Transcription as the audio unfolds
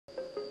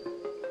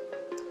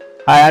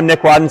Hi, I'm Nick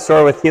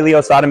Wadensor with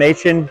Helios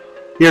Automation,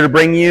 here to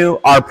bring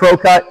you our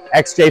ProCut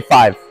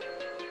XJ5.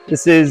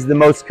 This is the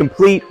most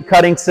complete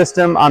cutting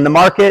system on the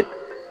market,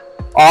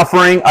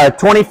 offering a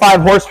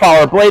 25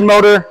 horsepower blade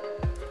motor,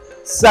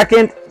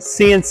 second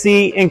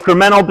CNC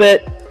incremental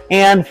bit,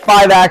 and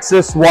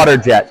 5-axis water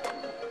jet.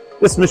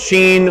 This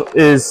machine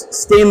is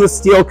stainless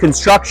steel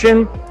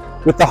construction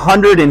with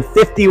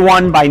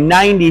 151 by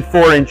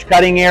 94 inch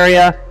cutting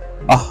area,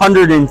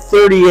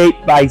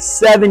 138 by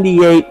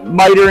 78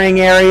 mitering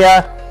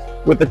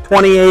area with a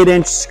 28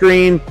 inch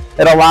screen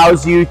that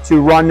allows you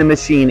to run the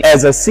machine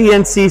as a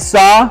CNC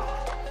saw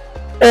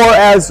or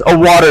as a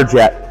water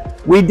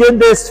jet. We did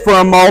this for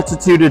a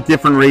multitude of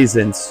different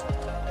reasons.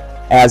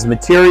 As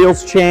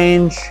materials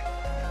change,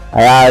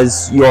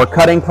 as your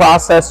cutting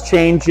process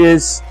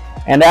changes,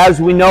 and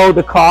as we know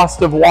the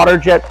cost of water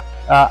jet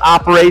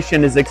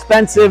operation is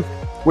expensive,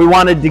 we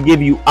wanted to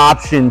give you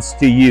options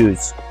to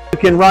use. You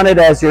can run it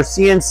as your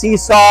CNC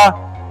saw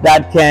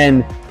that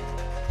can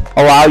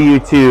allow you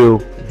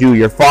to do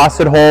your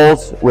faucet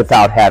holes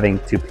without having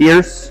to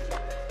pierce.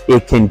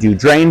 It can do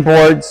drain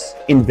boards,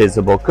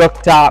 invisible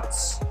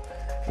cooktops,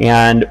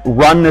 and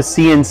run the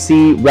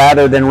CNC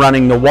rather than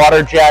running the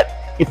water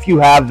jet if you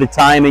have the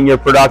time in your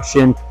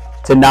production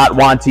to not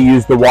want to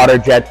use the water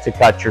jet to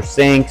cut your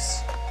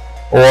sinks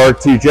or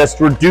to just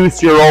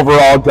reduce your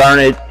overall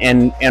garnet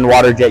and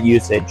water jet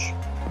usage.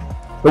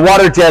 The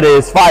water jet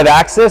is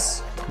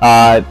 5-axis,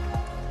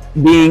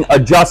 being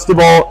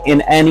adjustable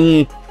in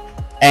any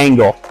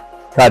angle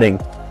cutting.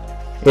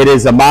 It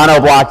is a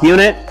monoblock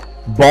unit,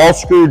 ball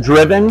screw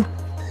driven,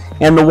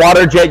 and the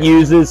water jet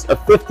uses a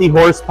 50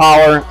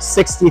 horsepower,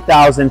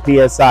 60,000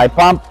 PSI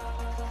pump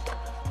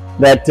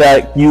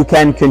that you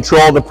can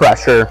control the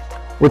pressure.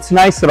 What's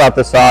nice about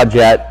the saw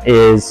jet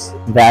is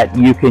that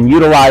you can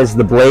utilize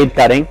the blade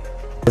cutting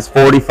as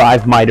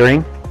 45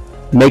 mitering,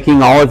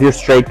 making all of your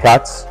straight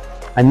cuts.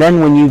 And then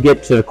when you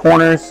get to the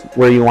corners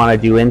where you want to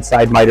do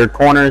inside mitered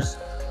corners,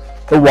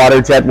 the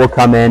water jet will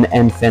come in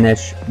and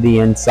finish the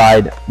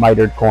inside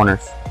mitered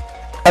corners.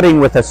 Cutting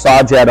with a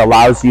saw jet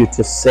allows you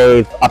to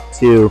save up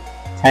to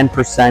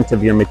 10%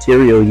 of your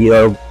material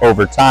yield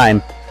over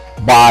time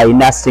by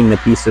nesting the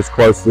pieces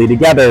closely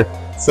together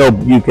so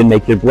you can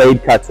make your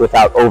blade cuts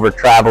without over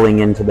traveling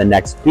into the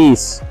next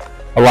piece,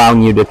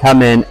 allowing you to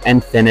come in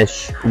and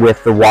finish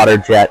with the water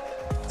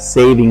jet,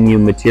 saving you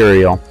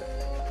material.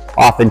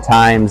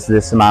 Oftentimes,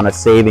 this amount of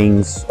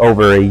savings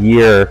over a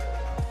year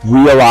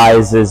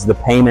realizes the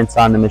payments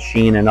on the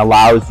machine and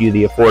allows you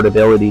the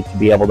affordability to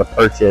be able to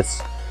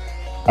purchase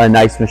a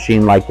nice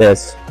machine like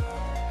this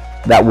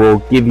that will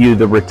give you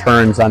the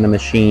returns on the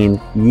machine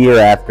year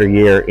after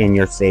year in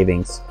your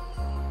savings.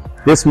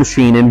 This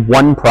machine in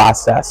one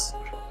process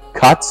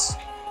cuts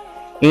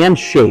and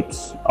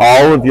shapes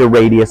all of your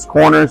radius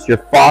corners, your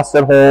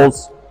faucet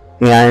holes,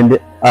 and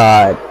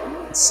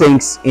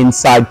sinks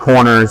inside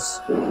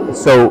corners,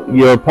 so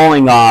you're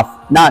pulling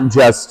off not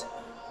just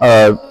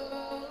a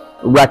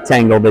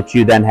rectangle that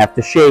you then have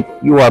to shape,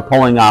 you are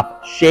pulling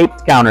off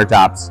shaped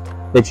countertops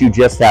that you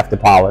just have to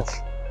polish.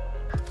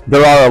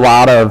 There are a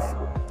lot of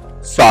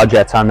saw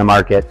jets on the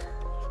market.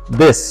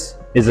 This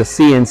is a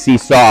CNC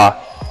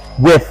saw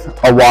with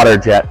a water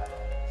jet,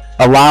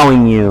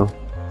 allowing you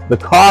the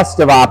cost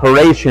of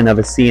operation of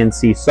a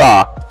CNC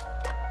saw,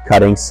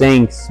 cutting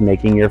sinks,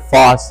 making your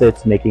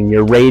faucets, making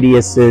your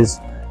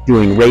radiuses,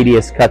 doing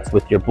radius cuts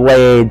with your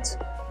blades,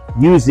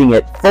 using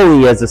it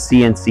fully as a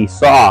CNC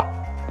saw,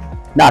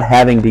 not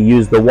having to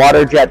use the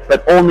water jet,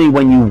 but only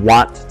when you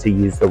want to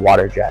use the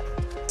water jet.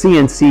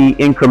 CNC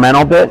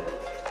incremental bit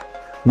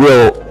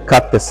will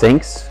cut the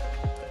sinks,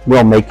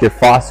 will make your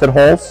faucet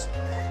holes,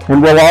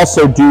 and will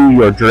also do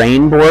your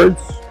drain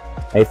boards.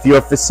 If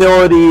your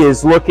facility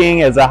is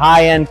looking as a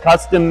high-end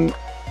custom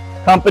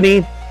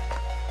company,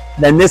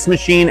 then this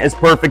machine is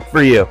perfect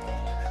for you.